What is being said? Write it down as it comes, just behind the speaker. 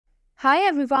Hi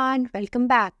everyone, welcome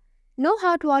back. No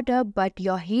hot water but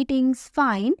your heating's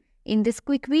fine. In this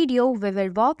quick video, we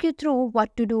will walk you through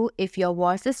what to do if your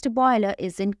Worcester boiler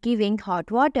isn't giving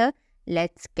hot water.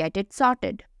 Let's get it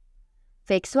sorted.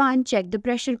 Fix 1. Check the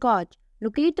pressure gauge.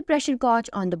 Locate the pressure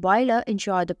gauge on the boiler.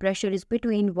 Ensure the pressure is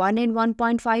between 1 and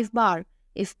 1.5 bar.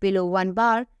 If below 1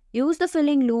 bar, use the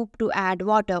filling loop to add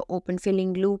water. Open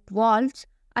filling loop valves.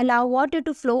 Allow water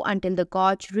to flow until the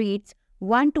gauge reads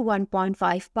 1 to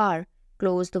 1.5 bar.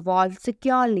 Close the valve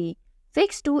securely.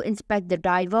 Fix 2. Inspect the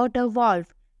diverter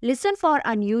valve. Listen for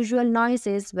unusual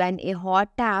noises when a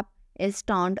hot tap is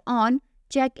turned on.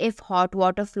 Check if hot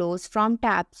water flows from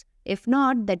taps. If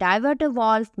not, the diverter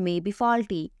valve may be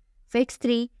faulty. Fix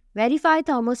 3. Verify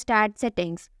thermostat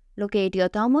settings. Locate your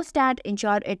thermostat.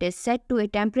 Ensure it is set to a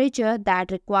temperature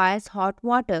that requires hot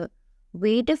water.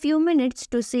 Wait a few minutes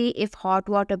to see if hot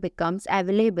water becomes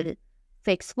available.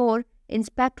 Fix 4.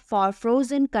 Inspect for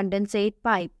frozen condensate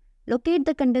pipe. Locate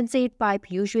the condensate pipe,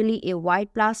 usually a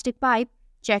white plastic pipe.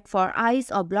 Check for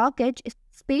ice or blockage,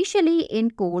 especially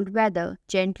in cold weather.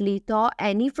 Gently thaw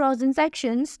any frozen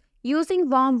sections using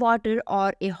warm water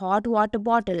or a hot water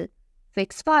bottle.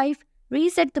 Fix 5.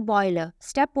 Reset the boiler.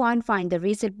 Step 1. Find the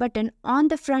reset button on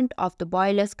the front of the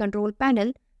boiler's control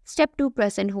panel. Step 2.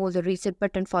 Press and hold the reset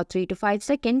button for 3 to 5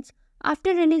 seconds.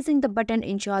 After releasing the button,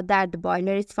 ensure that the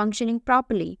boiler is functioning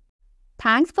properly.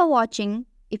 Thanks for watching.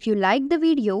 If you liked the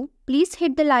video, please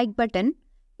hit the like button.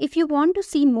 If you want to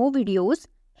see more videos,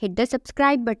 hit the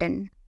subscribe button.